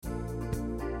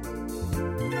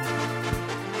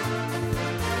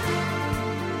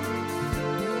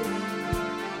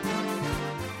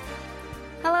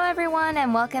everyone,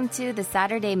 and welcome to the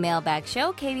Saturday Mailbag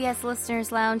Show, KBS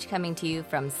Listeners Lounge, coming to you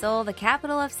from Seoul, the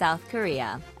capital of South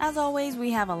Korea. As always,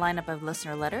 we have a lineup of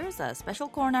listener letters, a special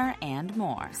corner, and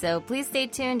more. So please stay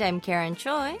tuned. I'm Karen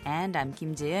Choi. And I'm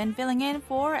Kim Ji-eun, filling in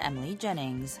for Emily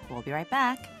Jennings. We'll be right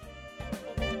back.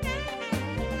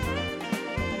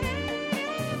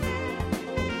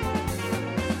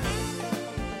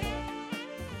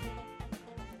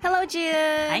 Hello,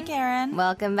 June. Hi, Karen.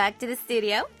 Welcome back to the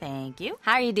studio. Thank you.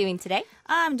 How are you doing today?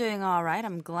 I'm doing all right.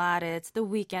 I'm glad it's the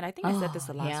weekend. I think I said this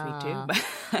the last week, too.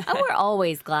 But Oh, we're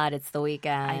always glad it's the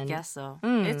weekend. I guess so.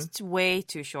 It's way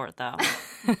too short, though.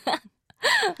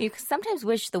 You sometimes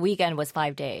wish the weekend was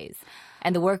 5 days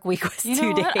and the work week was You 2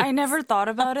 know days. what? I never thought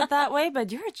about it that way,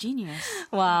 but you're a genius.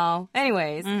 Wow.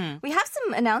 Anyways, we have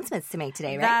some announcements to make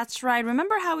today, right? That's right.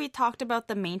 Remember how we talked about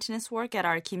the maintenance work at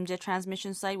our Kimje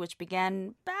transmission site, which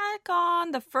began back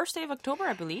on the first day of October,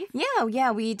 I believe?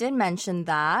 Yeah, we did mention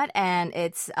that, and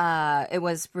it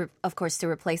was, of course, to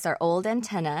replace our old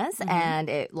antennas, and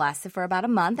it lasted for about a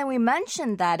month, and we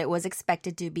mentioned that it was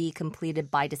expected to be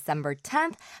completed by December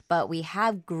 10th, but we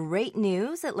have great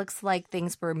news. It looks like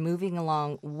things were moving along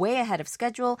way ahead of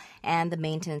schedule, and the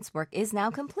maintenance work is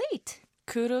now complete.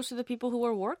 Kudos to the people who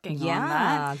were working on that.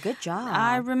 Yeah, good job.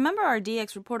 I remember our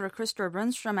DX reporter, Christopher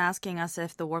Brunstrom, asking us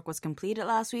if the work was completed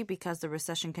last week because the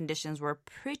recession conditions were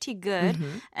pretty good.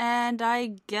 And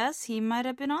I guess he might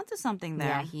have been onto something there.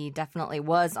 Yeah, he definitely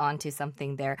was onto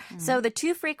something there. So the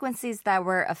two frequencies that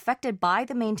were affected by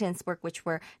the maintenance work, which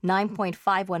were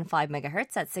 9.515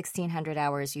 megahertz at 1600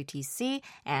 hours UTC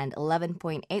and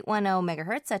 11.810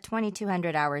 megahertz at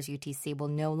 2200 hours UTC, will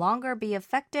no longer be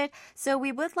affected. So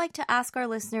we would like to ask our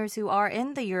listeners who are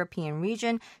in the European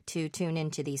region to tune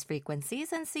into these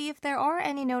frequencies and see if there are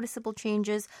any noticeable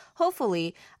changes.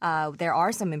 Hopefully, there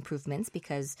are some improvements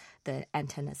because the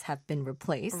antennas have been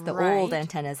replaced. The old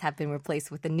antennas have been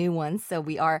replaced with the new ones. So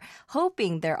we are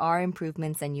hoping there are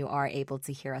improvements and you are able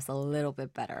to hear us a little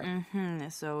bit better.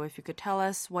 So if you could tell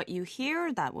us what you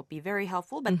hear, that would be very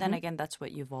helpful. But then again, that's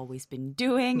what you've always been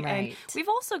doing. Right. And we've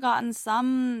also gotten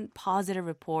some positive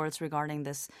reports regarding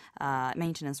this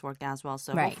maintenance work as well.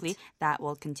 So hopefully that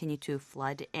will continue to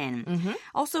flood in.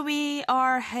 Also, we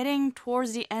are heading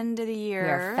towards the end of the year. We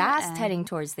are fast heading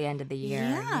towards the end of the year.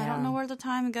 Yeah, I don't know where the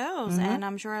time goes. And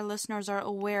I'm sure our listeners are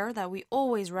aware that we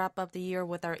always wrap up the year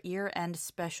with our year-end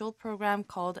special program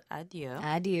called Adieu.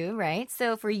 Adieu, right?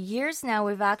 So for years now,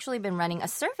 we've actually been running a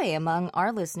survey among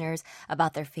our listeners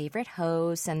about their favorite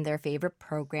hosts and their favorite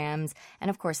programs. And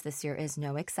of course, this year is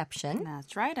no exception.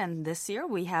 That's right. And this year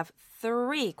we have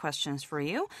 3 questions for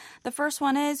you. The first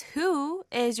one is, who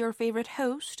is your favorite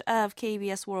host of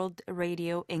KBS World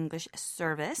Radio English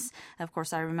Service? Of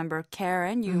course, I remember,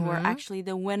 Karen, you were actually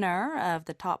the winner of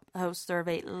the top host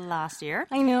survey last year.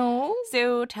 I know.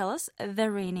 So tell us, the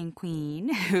reigning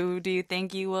queen, who do you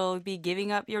think you will be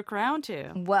giving up your crown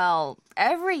to? Well,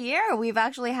 every year we've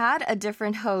actually had a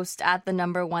different host at the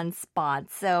number 1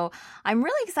 spot. So I'm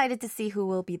really excited to see who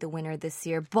will be the winner this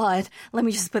year. But let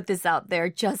me just put this out there.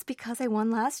 Just because I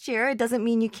won last year, it doesn't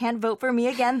mean you can't vote for me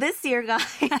again this year, guys.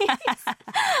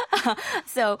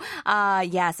 So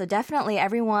definitely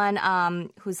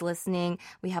everyone who's listening,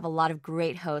 we have a lot of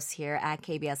great hosts here at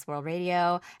KBS World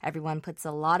Radio. Everyone puts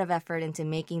a lot of effort into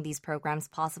making these programs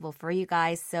possible for you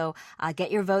guys. So get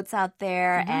your votes out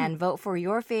there and vote for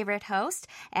your favorite host.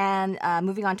 And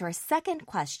moving on to our second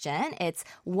question, it's,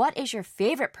 what is your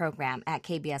favorite program at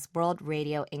KBS World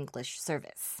Radio English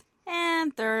Service?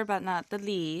 And third but not the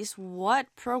least, what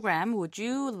program would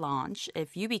you launch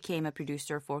if you became a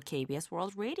producer for KBS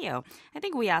World Radio? I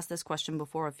think we asked this question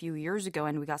before a few years ago,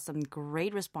 and we got some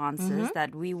great responses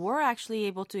that we were actually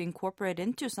able to incorporate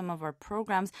into some of our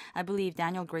programs. I believe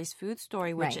Daniel Gray's Food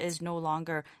Story, which is no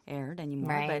longer aired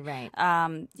anymore.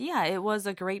 Yeah, it was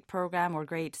a great program or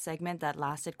great segment that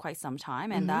lasted quite some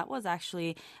time, and that was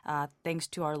actually thanks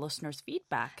to our listeners'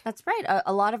 feedback. That's right.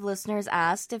 A lot of listeners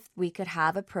asked if we could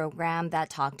have a program that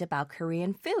talked about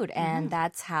Korean food, and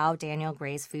that's how Daniel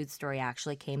Gray's Food Story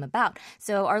actually came about.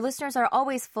 So our listeners are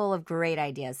always full of great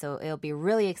ideas, so it'll be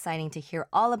really exciting to hear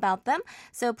all about them.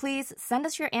 So please send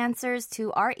us your answers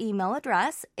to our email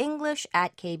address,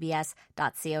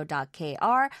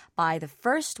 english@kbs.co.kr, by the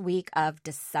first week of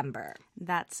December.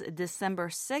 That's December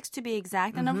 6th to be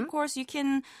exact. And of course, you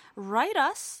can write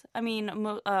us. I mean,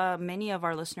 many of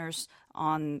our listeners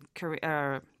on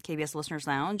KBS Listeners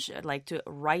Lounge like to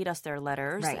write us their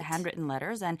letters, handwritten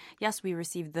letters. And yes, we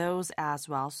receive those as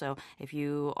well. So if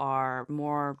you are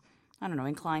more I don't know,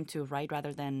 inclined to write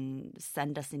rather than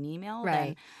send us an email, then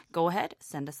Right. go ahead,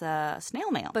 send us a snail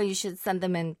mail. But you should send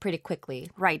them in pretty quickly.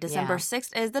 Right, December Yeah.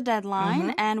 6th is the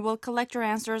deadline, and we'll collect your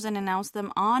answers and announce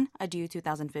them on Adieu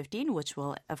 2015, which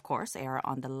will, of course, air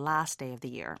on the last day of the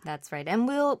year. That's right. And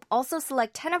we'll also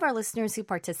select 10 of our listeners who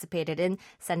participated in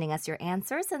sending us your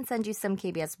answers and send you some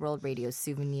KBS World Radio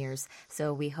souvenirs.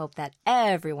 So we hope that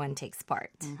everyone takes part.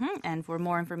 And for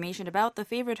more information about the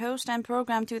Favorite Host and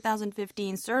Program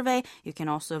 2015 survey, you can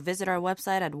also visit our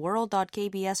website at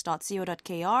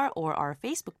world.kbs.co.kr or our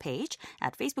Facebook page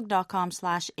at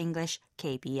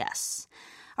facebook.com/EnglishKBS.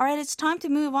 All right, it's time to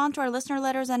move on to our listener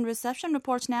letters and reception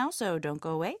reports now, so don't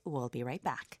go away. We'll be right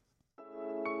back.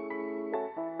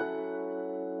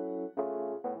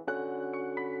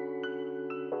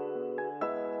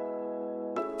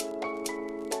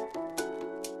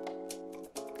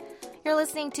 You're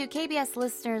listening to KBS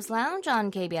Listeners Lounge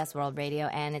on KBS World Radio,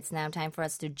 and it's now time for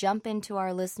us to jump into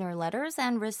our listener letters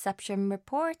and reception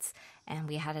reports. And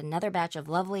we had another batch of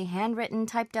lovely handwritten,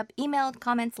 typed up, emailed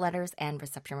comments, letters, and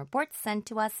reception reports sent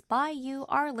to us by you,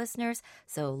 our listeners.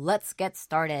 So let's get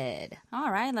started. All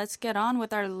right, let's get on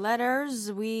with our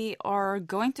letters. We are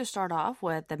going to start off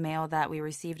with the mail that we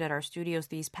received at our studios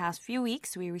these past few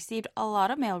weeks. We received a lot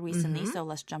of mail recently, so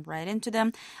let's jump right into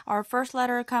them. Our first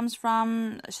letter comes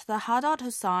from Shahadat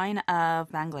Hussain of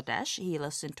Bangladesh. He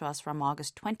listened to us from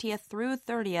August 20th through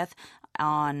 30th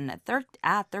at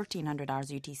 1300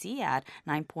 hours UTC at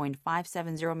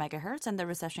 9.570 megahertz, and the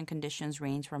reception conditions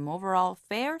range from overall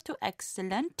fair to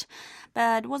excellent,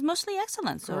 but was mostly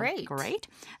excellent. So great.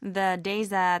 The days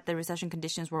that the reception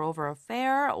conditions were overall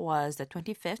fair was the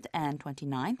 25th and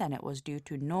 29th, and it was due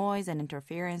to noise and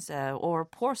interference or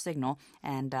poor signal.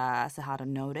 And Sahara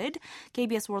noted,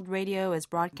 KBS World Radio is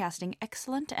broadcasting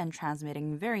excellent and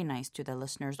transmitting very nice to the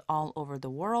listeners all over the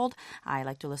world. I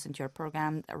like to listen to your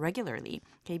program regularly.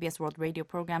 KBS World Radio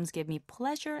programs give me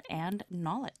pleasure and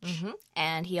knowledge.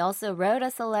 And he also wrote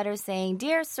us a letter saying,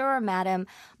 Dear Sir or Madam,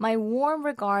 my warm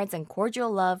regards and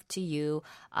cordial love to you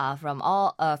from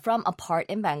a part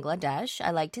in Bangladesh. I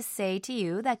like to say to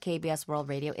you that KBS World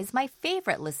Radio is my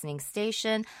favorite listening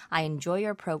station. I enjoy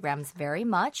your programs very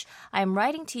much. I am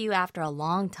writing to you after a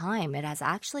long time. It has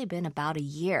actually been about a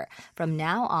year. From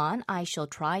now on, I shall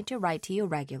try to write to you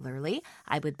regularly.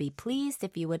 I would be pleased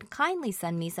if you would kindly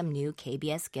send me some new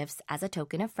KBS gifts as a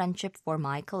token of friendship for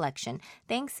my collection.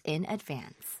 Thanks in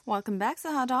advance. Welcome back,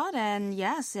 Sahadat. And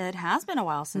yes, it has been a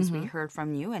while since we heard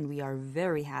from you, and we are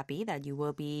very happy that you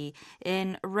will be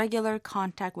in regular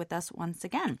contact with us once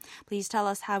again. Please tell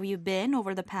us how you've been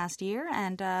over the past year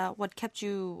and what kept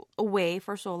you away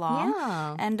for so long.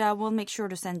 Yeah. And we'll make sure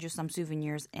to send you some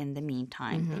souvenirs in the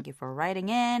meantime. Thank you for writing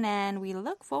in, and we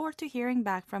look forward to hearing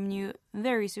back from you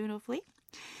very soon, hopefully.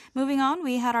 Moving on,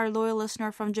 we had our loyal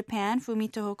listener from Japan,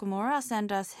 Fumito Hokumura,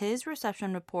 send us his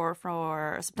reception report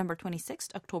for September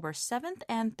 26th, October 7th,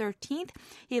 and 13th.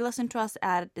 He listened to us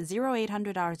at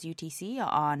 0800 hours UTC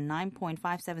on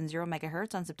 9.570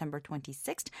 megahertz on September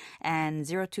 26th and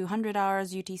 0200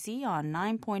 hours UTC on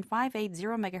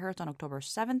 9.580 megahertz on October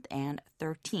 7th and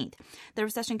 13th. The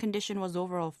reception condition was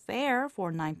overall fair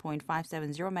for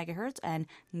 9.570 megahertz and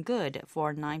good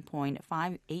for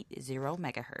 9.580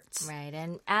 megahertz. Right,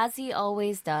 and as he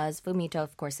always does, Fumito,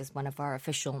 of course, is one of our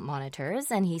official monitors,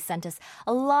 and he sent us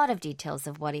a lot of details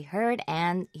of what he heard,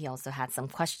 and he also had some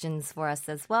questions for us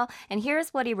as well. And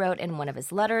here's what he wrote in one of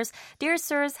his letters. Dear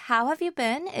sirs, how have you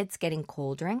been? It's getting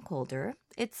colder and colder.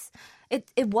 It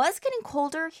was getting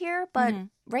colder here, but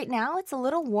right now it's a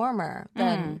little warmer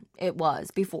than it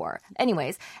was before.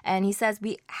 Anyways, and he says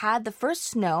we had the first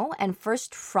snow and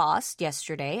first frost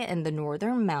yesterday in the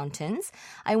northern mountains.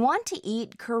 I want to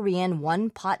eat Korean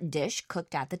one-pot dish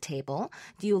cooked at the table.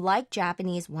 Do you like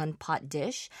Japanese one-pot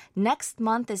dish? Next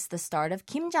month is the start of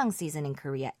kimjang season in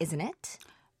Korea, isn't it?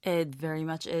 It very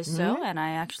much is so, and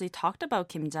I actually talked about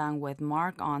kimjang with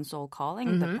Mark on Seoul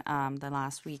Calling the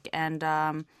last week, and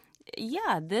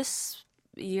yeah, this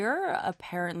year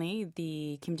apparently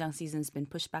the kimjang season's been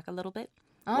pushed back a little bit.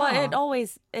 Oh. Well,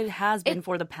 it has been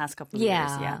for the past couple of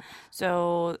years, yeah.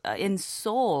 So in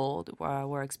Seoul,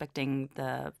 we're expecting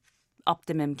the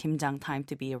optimum kimjang time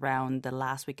to be around the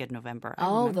last week of November.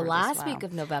 The last week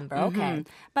of November. Okay.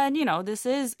 But, this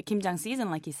is kimjang season,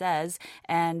 like he says.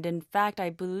 And in fact, I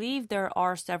believe there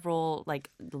are several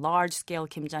large-scale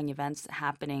kimjang events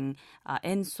happening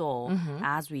in Seoul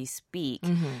as we speak.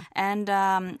 And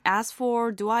as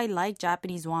for, do I like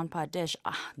Japanese one-pot dish?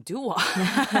 Do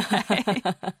I?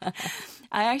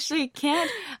 I actually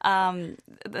can't.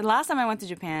 The last time I went to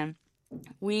Japan,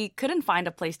 we couldn't find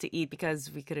a place to eat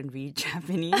because we couldn't read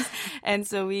Japanese. And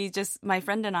so my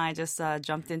friend and I just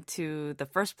jumped into the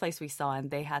first place we saw, and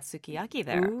they had sukiyaki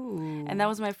there. Ooh. And that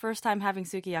was my first time having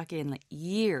sukiyaki in like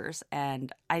years,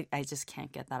 and I just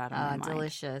can't get that out of my mind.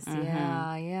 Delicious.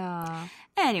 Yeah.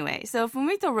 Anyway, so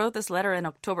Fumito wrote this letter in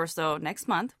October, so next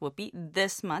month will be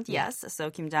this month, yes. So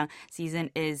Kimjang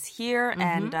season is here,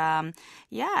 and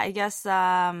I guess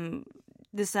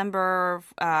December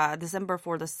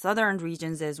for the southern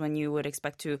regions is when you would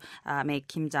expect to make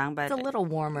kimjang, but it's a little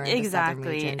warmer. In exactly, the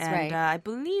southern regions, and right? I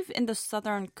believe in the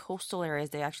southern coastal areas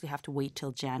they actually have to wait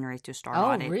till January to start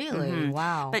on it. Oh, really?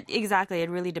 Wow. But exactly, it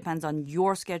really depends on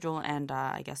your schedule, and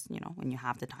I guess when you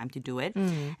have the time to do it.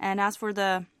 And as for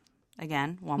the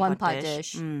one pot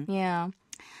dish. Yeah.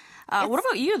 What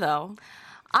about you though?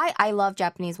 I love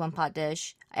Japanese one-pot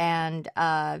dish. And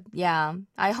I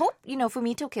hope,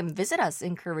 Fumito can visit us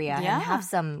in Korea and have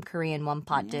some Korean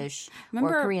one-pot dish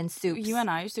or Korean soups. You and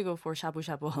I used to go for shabu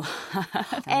shabu.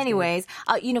 Anyways,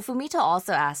 Fumito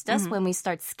also asked us when we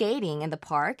start skating in the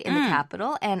park in the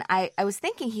capital. And I was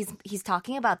thinking he's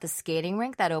talking about the skating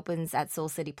rink that opens at Seoul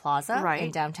City Plaza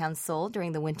in downtown Seoul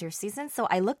during the winter season. So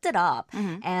I looked it up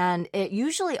and it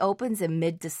usually opens in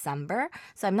mid-December.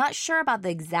 So I'm not sure about the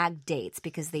exact dates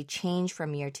because they change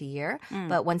from year to year.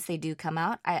 But once they do come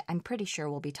out, I'm pretty sure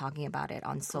we'll be talking about it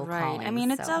on Seoul Calling. I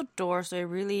mean, it's outdoors, so it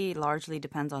really largely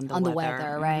depends on the weather. On the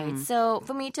weather, right. So,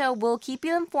 Fumito, we'll keep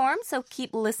you informed, so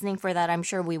keep listening for that. I'm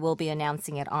sure we will be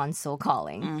announcing it on Seoul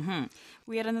Calling.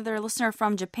 We had another listener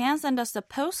from Japan send us a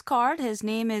postcard. His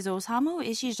name is Osamu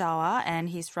Ishizawa, and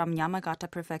he's from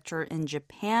Yamagata Prefecture in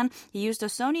Japan. He used a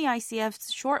Sony ICF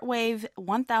shortwave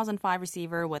 1005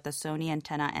 receiver with a Sony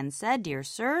antenna and said, "Dear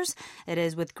sirs, it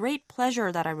is with great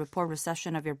pleasure that I report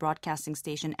reception of your broadcasting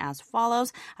station as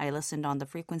follows. I listened on the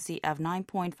frequency of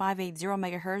 9.580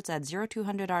 megahertz at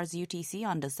 0200 hours UTC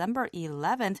on December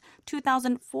 11th,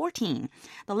 2014.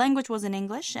 The language was in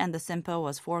English, and the SINPO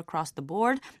was 4 across the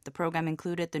board. The program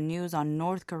included the news on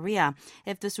North Korea.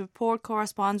 If this report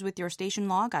corresponds with your station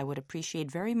log, I would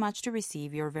appreciate very much to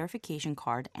receive your verification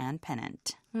card and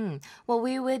pennant." Well,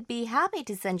 we would be happy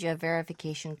to send you a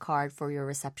verification card for your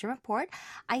reception report.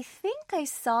 I think I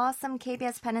saw some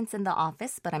KBS pennants in the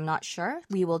office, but I'm not sure.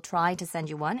 We will try to send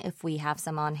you one if we have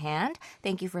some on hand.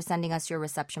 Thank you for sending us your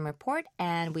reception report,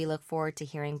 and we look forward to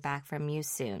hearing back from you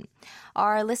soon.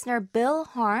 Our listener Bill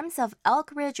Harms of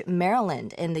Elk Ridge,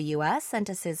 Maryland in the U.S. sent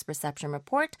us his reception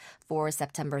report for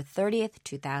September 30th,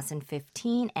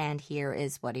 2015, and here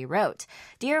is what he wrote.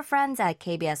 "Dear friends at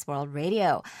KBS World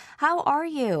Radio, how are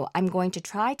you? I'm going to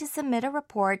try to submit a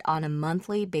report on a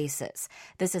monthly basis.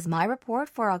 This is my report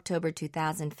for October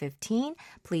 2015.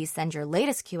 Please send your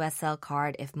latest QSL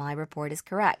card if my report is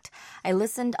correct. I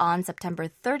listened on September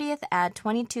 30th at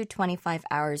 2225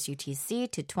 hours UTC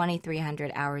to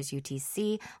 2300 hours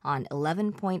UTC on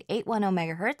 11.810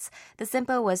 megahertz. The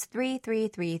SINPO was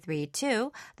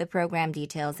 33332. The program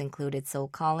details included Seoul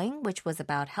Calling, which was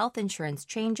about health insurance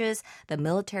changes, the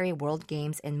military world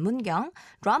games in Mungyong,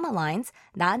 drama lines,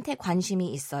 나한테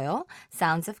관심이 있어요,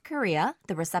 Sounds of Korea.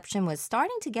 The reception was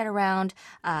starting to get around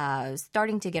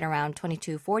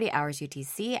 2240 hours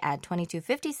UTC. At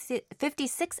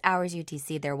 2256 hours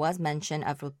UTC, there was mention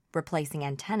of replacing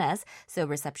antennas, so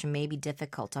reception may be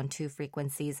difficult on two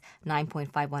frequencies,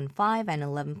 9.515 and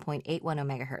 11.810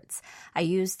 megahertz. I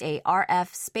used a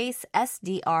RF space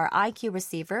SDR IQ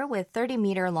receiver with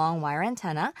 30-meter long wire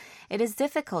antenna. It is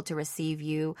difficult to receive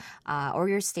you or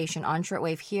your station on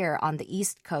shortwave here on the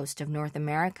east coast of North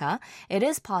America. It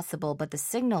is possible, but the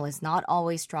signal is not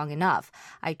always strong enough.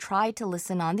 I tried to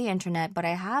listen on the internet, but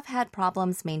I have had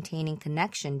problems maintaining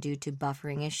connection due to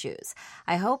buffering issues.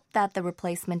 I hope that the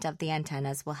replacement of the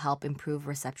antennas will help improve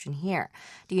reception here.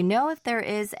 Do you know if there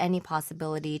is any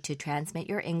possibility to transmit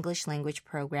your English language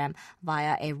program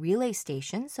via a relay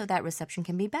station so that reception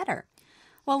can be better?"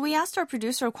 Well, we asked our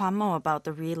producer Kwan Mo about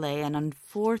the relay, and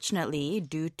unfortunately,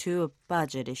 due to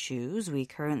budget issues, we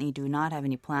currently do not have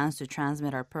any plans to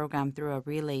transmit our program through a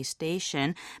relay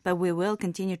station, but we will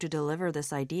continue to deliver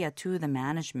this idea to the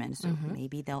management, so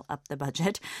maybe they'll up the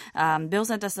budget. Bill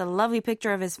sent us a lovely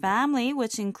picture of his family,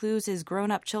 which includes his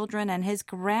grown-up children and his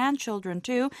grandchildren,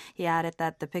 too. He added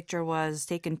that the picture was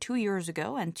taken 2 years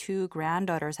ago, and 2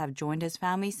 granddaughters have joined his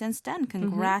family since then.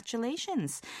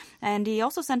 Congratulations. And he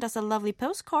also sent us a lovely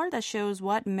postcard that shows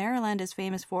what Maryland is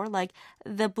famous for, like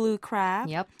the blue crab.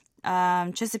 Yep.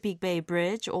 Chesapeake Bay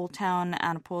Bridge, Old Town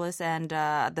Annapolis, and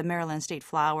the Maryland State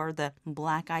Flower, the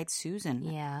Black-Eyed Susan.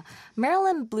 Yeah.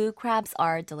 Maryland blue crabs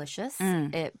are delicious.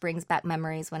 It brings back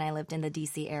memories when I lived in the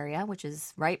D.C. area, which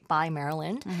is right by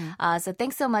Maryland. So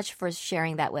thanks so much for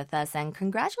sharing that with us. And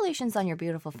congratulations on your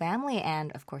beautiful family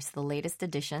and, of course, the latest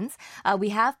additions. We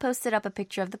have posted up a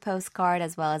picture of the postcard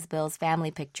as well as Bill's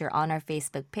family picture on our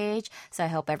Facebook page. So I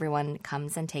hope everyone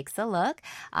comes and takes a look.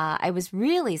 I was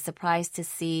really surprised to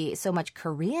see so much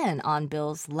Korean on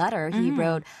Bill's letter. He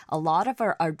wrote a lot of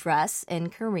our address in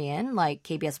Korean, like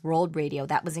KBS World Radio,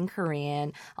 that was in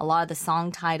Korean. A lot of the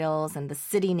song titles and the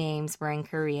city names were in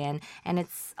Korean. And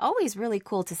it's always really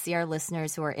cool to see our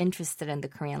listeners who are interested in the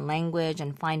Korean language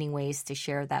and finding ways to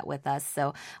share that with us.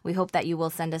 So we hope that you will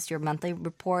send us your monthly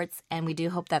reports, and we do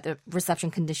hope that the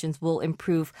reception conditions will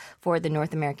improve for the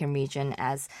North American region,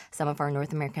 as some of our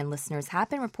North American listeners have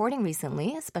been reporting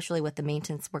recently, especially with the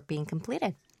maintenance work being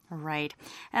completed. Right.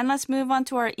 And let's move on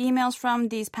to our emails from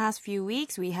these past few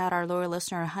weeks. We had our loyal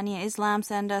listener, Hania Islam,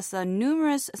 send us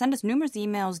numerous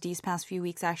emails these past few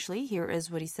weeks, actually. Here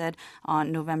is what he said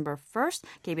on November 1st.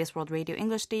 KBS World Radio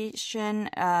English Station,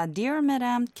 Dear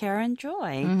Madame Karen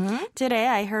Joy. Today,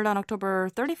 I heard on October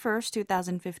 31st,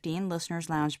 2015, Listeners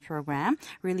Lounge program.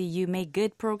 Really, you make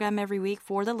good program every week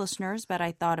for the listeners, but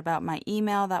I thought about my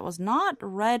email that was not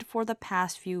read for the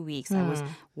past few weeks. I was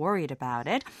worried about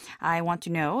it. I want to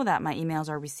know that my emails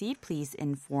are received. Please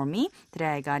inform me. Today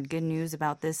I got good news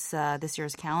about this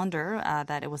year's calendar,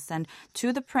 that it was sent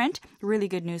to the print. Really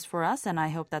good news for us, and I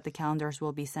hope that the calendars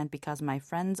will be sent because my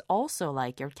friends also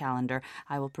like your calendar.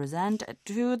 I will present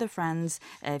to the friends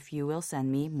if you will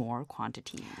send me more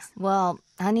quantities. Well,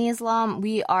 Hani Islam,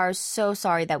 we are so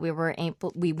sorry that we weren't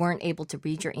able to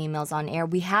read your emails on air.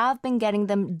 We have been getting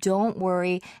them. Don't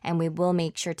worry, and we will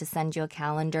make sure to send you a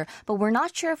calendar. But we're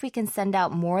not sure if we can send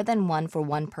out more than one for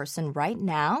one person right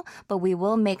now. But we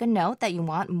will make a note that you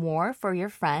want more for your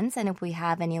friends, and if we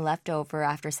have any left over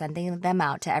after sending them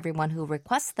out to everyone who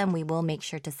requests them, we will make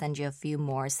sure to send you a few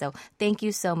more. So thank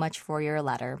you so much for your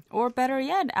letter. Or better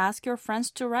yet, ask your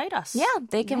friends to write us. Yeah,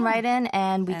 they can write in,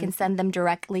 and we can send them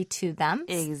directly to them.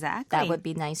 Exactly. That would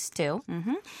be nice too.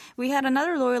 We had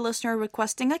another loyal listener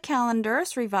requesting a calendar.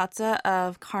 Srivatsa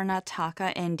of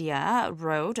Karnataka, India,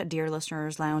 wrote, Dear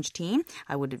Listeners Lounge team,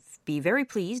 I would be very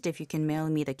pleased if you can mail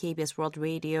me the KBS World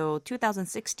Radio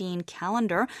 2016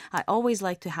 calendar. I always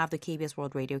like to have the KBS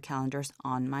World Radio calendars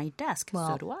on my desk. Well,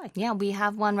 so do I. Yeah, we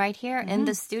have one right here in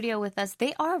the studio with us.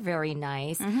 They are very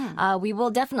nice. We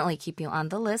will definitely keep you on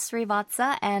the list,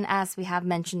 Srivatsa. And as we have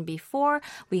mentioned before,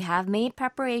 we have made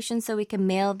preparations so we can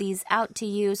mail these out to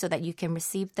you so that you can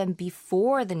receive them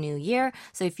before the new year.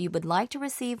 So if you would like to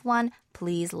receive one,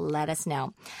 please let us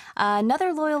know.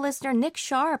 Another loyal listener, Nick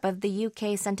Sharp of the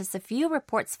UK, sent us a few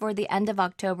reports for the end of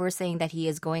October saying that he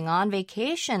is going on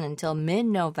vacation until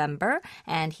mid-November.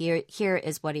 And here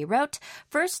is what he wrote.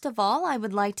 First of all, I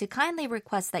would like to kindly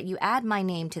request that you add my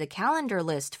name to the calendar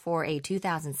list for a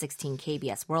 2016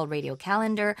 KBS World Radio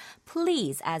calendar.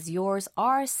 Please, as yours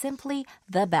are simply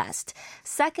the best.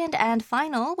 Second and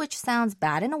final, which sounds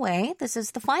bad in a way, this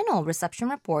is the final reception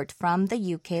report from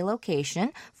the UK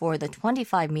location for the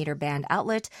 25-meter band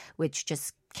outlet, which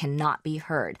just cannot be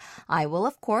heard. I will,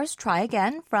 of course, try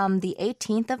again from the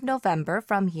 18th of November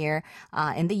from here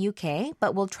in the UK,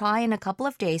 but we'll try in a couple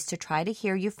of days to try to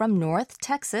hear you from North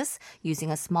Texas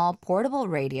using a small portable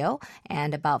radio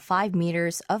and about 5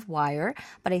 meters of wire.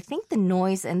 But I think the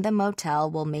noise in the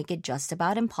motel will make it just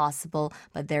about impossible,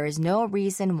 but there is no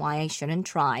reason why I shouldn't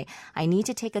try. I need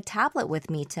to take a tablet with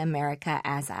me to America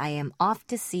as I am off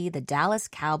to see the Dallas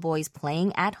Cowboys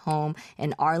playing at home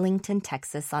in Arlington,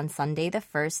 Texas on Sunday the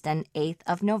 1st and 8th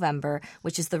of November,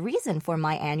 which is the reason for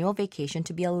my annual vacation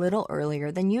to be a little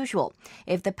earlier than usual.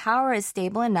 If the power is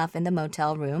stable enough in the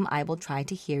motel room, I will try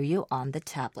to hear you on the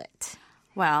tablet.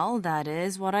 Well, that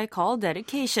is what I call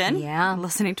dedication. Yeah.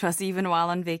 Listening to us even while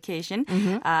on vacation.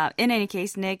 In any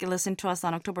case, Nick listened to us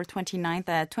on October 29th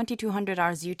at 2200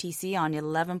 hours UTC on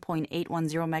 11.810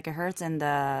 megahertz in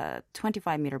the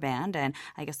 25-meter band. And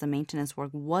I guess the maintenance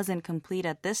work wasn't complete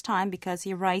at this time because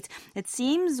he writes, it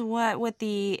seems with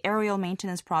the aerial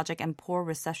maintenance project and poor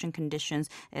reception conditions,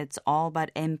 it's all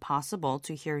but impossible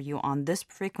to hear you on this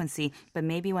frequency. But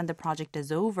maybe when the project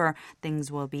is over,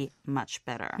 things will be much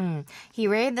better. He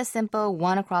rated the simple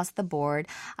one across the board.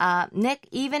 Nick,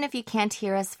 even if you can't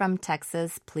hear us from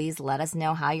Texas, please let us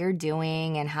know how you're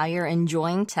doing and how you're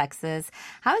enjoying Texas.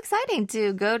 How exciting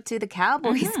to go to the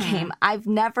Cowboys game. I've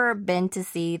never been to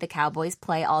see the Cowboys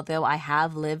play, although I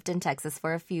have lived in Texas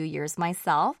for a few years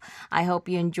myself. I hope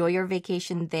you enjoy your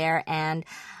vacation there, and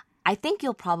I think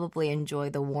you'll probably enjoy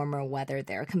the warmer weather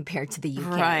there compared to the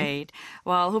UK. Right.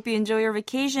 Well, hope you enjoy your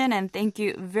vacation, and thank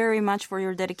you very much for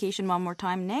your dedication one more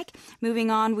time, Nick.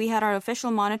 Moving on, we had our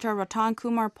official monitor, Ratan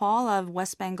Kumar Paul of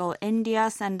West Bengal, India,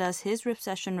 send us his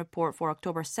recession report for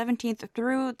October 17th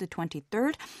through the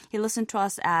 23rd. He listened to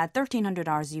us at 1300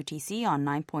 hours UTC on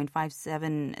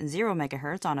 9.570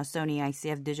 megahertz on a Sony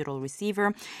ICF digital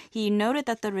receiver. He noted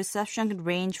that the reception could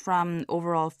range from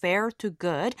overall fair to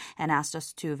good and asked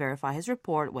us to verify his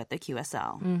report with the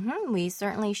QSL. We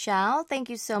certainly shall. Thank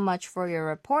you so much for your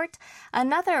report.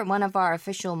 Another one of our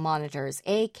official monitors,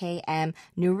 AKM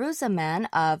Nuruzaman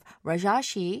of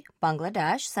Rajshahi,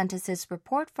 Bangladesh, sent us his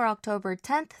report for October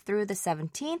 10th through the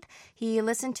 17th. He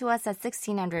listened to us at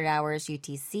 1600 hours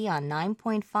UTC on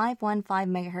 9.515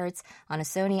 megahertz on a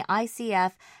Sony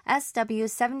ICF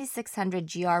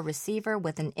SW7600GR receiver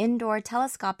with an indoor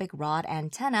telescopic rod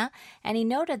antenna, and he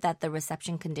noted that the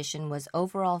reception condition was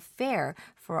overall fair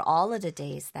for all of the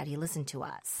days that he listened to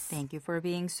us. Thank you for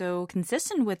being so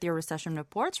consistent with your recession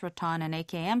reports, Ratan and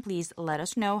AKM. Please let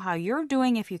us know how you're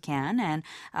doing if you can,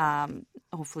 and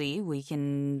hopefully we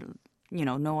can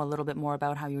know a little bit more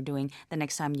about how you're doing the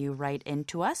next time you write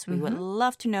into us. We would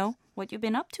love to know what you've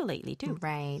been up to lately, too.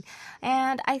 Right.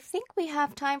 And I think we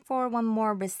have time for one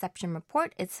more reception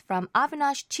report. It's from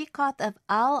Avinash Chikot of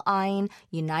Al Ain,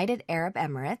 United Arab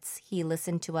Emirates. He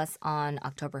listened to us on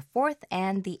October 4th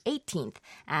and the 18th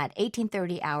at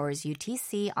 1830 hours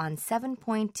UTC on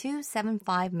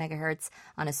 7.275 megahertz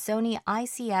on a Sony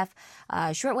ICF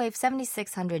shortwave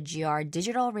 7600 GR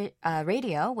digital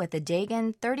radio with a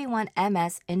Dagon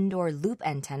 31MS indoor loop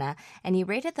antenna, and he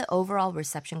rated the overall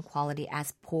reception quality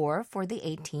as poor for the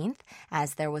 18th,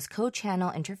 as there was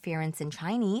co-channel interference in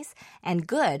Chinese, and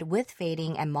good with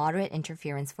fading and moderate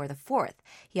interference for the 4th.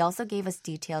 He also gave us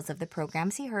details of the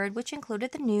programs he heard, which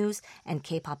included the news and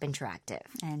K-pop Interactive.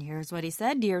 And here's what he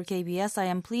said. Dear KBS, I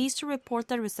am pleased to report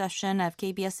the reception of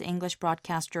KBS English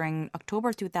broadcast during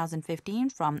October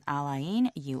 2015 from Al Ain,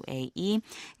 UAE.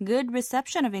 Good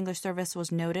reception of English service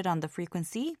was noted on the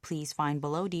frequency. Please find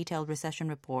below detailed reception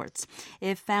reports.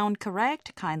 If found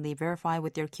correct, kindly verify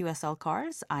with your QSL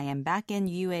cards. I am back in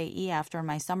UAE after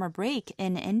my summer break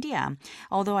in India.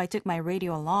 Although I took my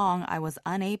radio along, I was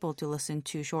unable to listen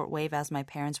to shortwave as my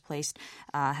parents' place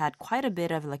had quite a bit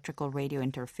of electrical radio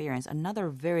interference. Another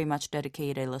very much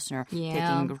dedicated listener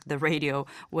taking the radio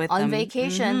with on them.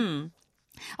 vacation.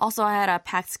 Also, I had a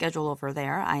packed schedule over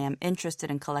there. I am interested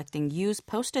in collecting used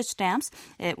postage stamps.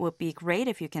 It would be great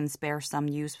if you can spare some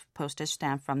used postage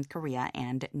stamp from Korea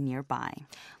and nearby.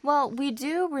 Well, we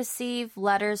do receive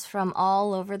letters from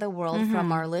all over the world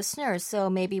from our listeners, so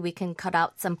maybe we can cut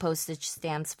out some postage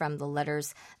stamps from the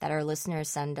letters that our listeners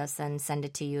send us and send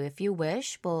it to you if you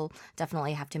wish. We'll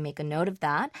definitely have to make a note of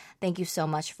that. Thank you so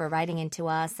much for writing into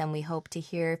us, and we hope to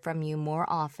hear from you more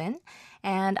often.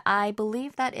 And I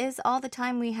believe that is all the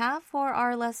time we have for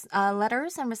our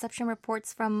letters and reception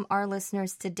reports from our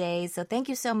listeners today. So thank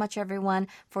you so much, everyone,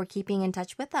 for keeping in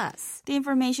touch with us. The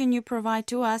information you provide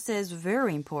to us is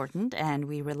very important, and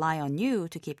we rely on you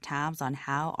to keep tabs on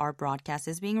how our broadcast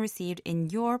is being received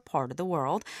in your part of the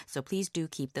world. So please do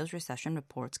keep those reception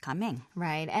reports coming.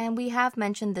 Right. And we have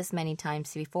mentioned this many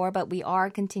times before, but we are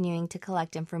continuing to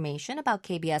collect information about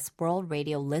KBS World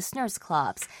Radio Listeners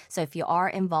Clubs. So if you are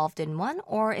involved in one,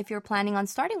 or if you're planning on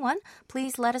starting one,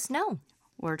 please let us know.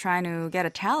 We're trying to get a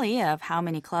tally of how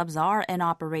many clubs are in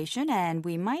operation, and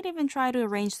we might even try to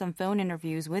arrange some phone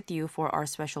interviews with you for our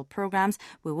special programs.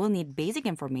 We will need basic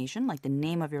information like the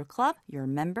name of your club, your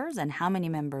members, and how many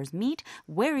members meet,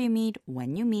 where you meet,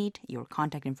 when you meet, your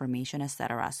contact information,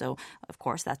 etc. So, of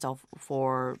course, that's all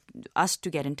for us to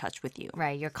get in touch with you.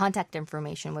 Right. Your contact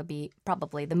information would be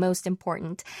probably the most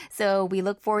important. So we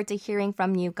look forward to hearing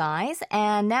from you guys.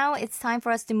 And now it's time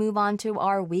for us to move on to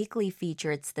our weekly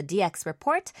feature. It's the DX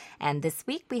Report. And this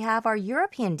week we have our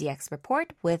European DX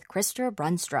Report with Christer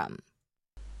Brunstrom.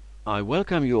 I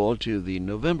welcome you all to the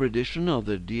November edition of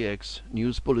the DX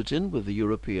News Bulletin with the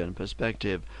European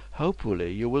perspective.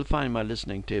 Hopefully you will find my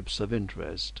listening tips of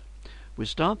interest. We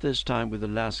start this time with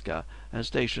Alaska and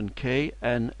station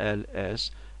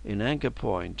KNLS in Anchor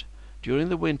Point. During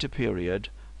the winter period,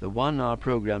 the 1-hour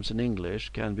programs in English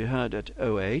can be heard at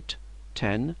 08,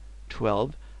 10,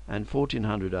 12 and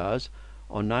 1400 hours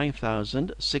on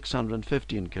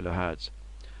 9,615 kHz.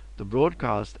 The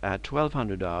broadcast at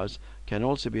 1200 hours can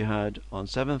also be heard on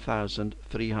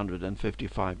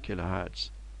 7,355 kHz.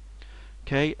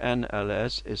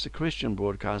 KNLS is a Christian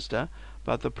broadcaster,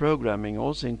 but the programming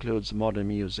also includes modern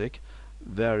music,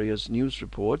 various news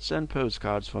reports and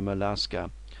postcards from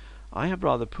Alaska. I have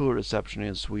rather poor reception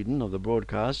in Sweden of the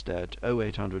broadcast at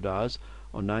 0800 hours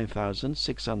on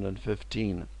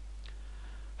 9,615.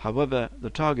 However, the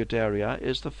target area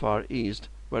is the Far East,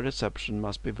 where reception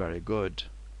must be very good.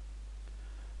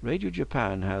 Radio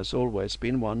Japan has always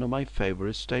been one of my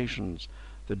favorite stations.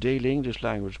 The daily English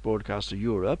language broadcast to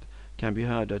Europe can be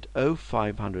heard at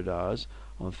 0500 hours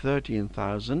on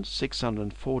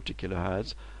 13,640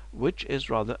 kHz, which is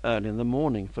rather early in the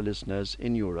morning for listeners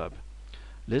in Europe.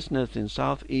 Listeners in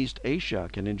Southeast Asia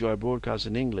can enjoy broadcasts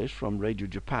in English from Radio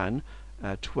Japan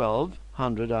at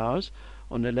 1200 hours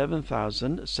on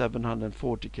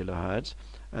 11,740 kHz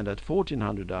and at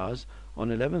 1400 hours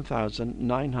on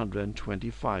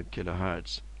 11,925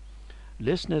 kHz.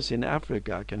 Listeners in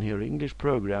Africa can hear English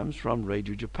programs from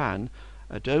Radio Japan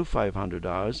at 0500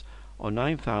 hours on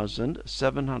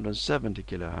 9,770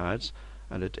 kHz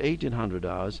and at 1800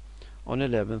 hours on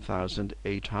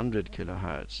 11,800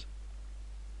 kHz.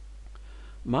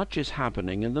 Much is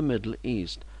happening in the Middle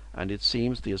East, and it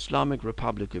seems the Islamic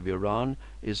Republic of Iran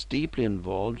is deeply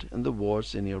involved in the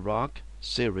wars in Iraq,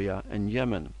 Syria, and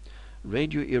Yemen.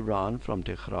 Radio Iran from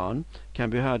Tehran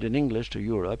can be heard in English to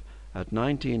Europe at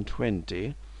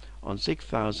 1920 on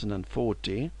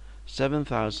 6,040,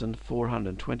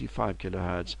 7,425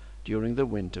 kHz during the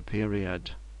winter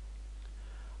period.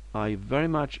 I very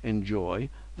much enjoy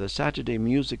the Saturday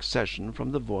music session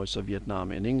from the Voice of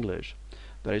Vietnam in English.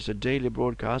 There is a daily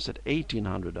broadcast at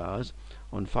 1800 hours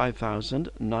on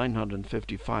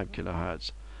 5,955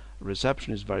 kHz.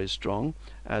 Reception is very strong,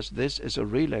 as this is a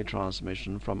relay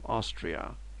transmission from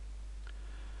Austria.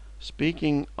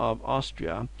 Speaking of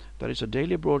Austria, there is a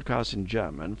daily broadcast in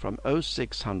German from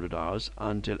 0600 hours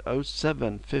until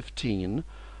 0715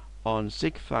 on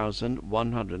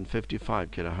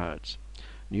 6,155 kHz.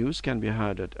 News can be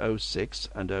heard at 06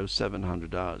 and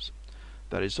 0700 hours.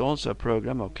 There is also a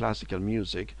program of classical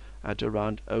music at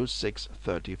around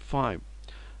 0635.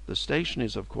 The station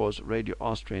is, of course, Radio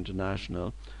Austria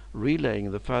International,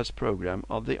 relaying the first program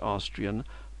of the Austrian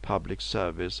public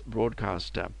service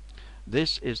broadcaster.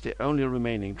 This is the only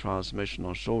remaining transmission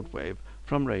on shortwave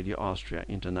from Radio Austria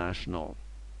International.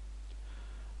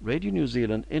 Radio New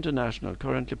Zealand International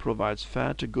currently provides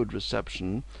fair to good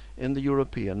reception in the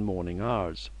European morning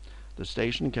hours. The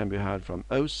station can be heard from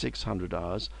 0600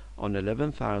 hours on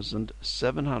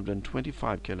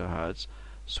 11,725 kHz,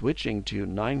 switching to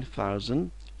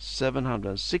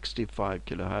 9,765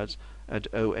 kHz at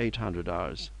 0800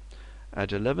 hours.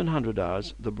 At 1100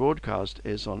 hours, the broadcast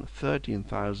is on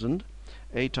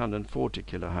 13,840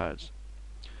 kHz.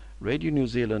 Radio New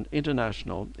Zealand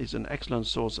International is an excellent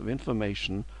source of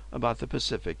information about the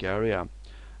Pacific area.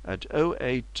 At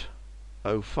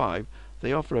 0805,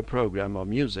 they offer a program of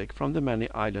music from the many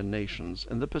island nations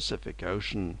in the Pacific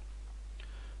Ocean.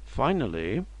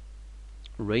 Finally,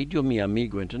 Radio Mi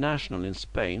Amigo International in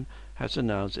Spain has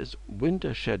announced its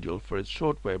winter schedule for its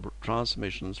shortwave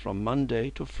transmissions from Monday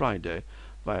to Friday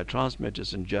via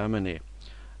transmitters in Germany.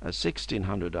 At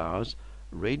 1600 hours,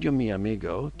 Radio Mi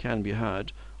Amigo can be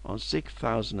heard on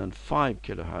 6,005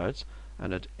 kHz,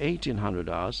 and at 1800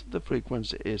 hours the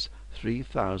frequency is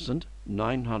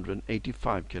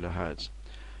 3,985 kHz.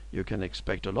 You can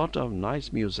expect a lot of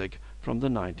nice music from the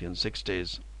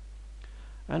 1960s.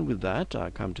 And with that,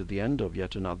 I come to the end of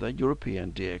yet another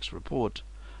European DX report.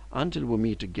 Until we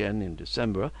meet again in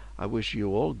December, I wish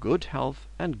you all good health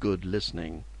and good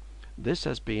listening. This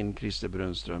has been Christer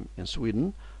Brunström in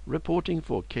Sweden, reporting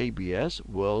for KBS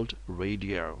World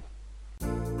Radio.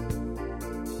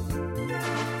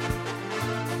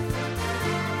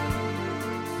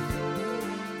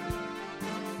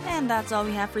 And that's all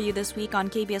we have for you this week on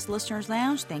KBS Listeners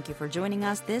Lounge. Thank you for joining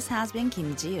us. This has been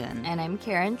Kim Ji-eun. And I'm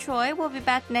Karen Choi. We'll be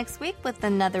back next week with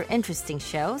another interesting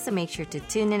show, so make sure to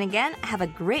tune in again. Have a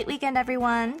great weekend,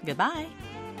 everyone. Goodbye.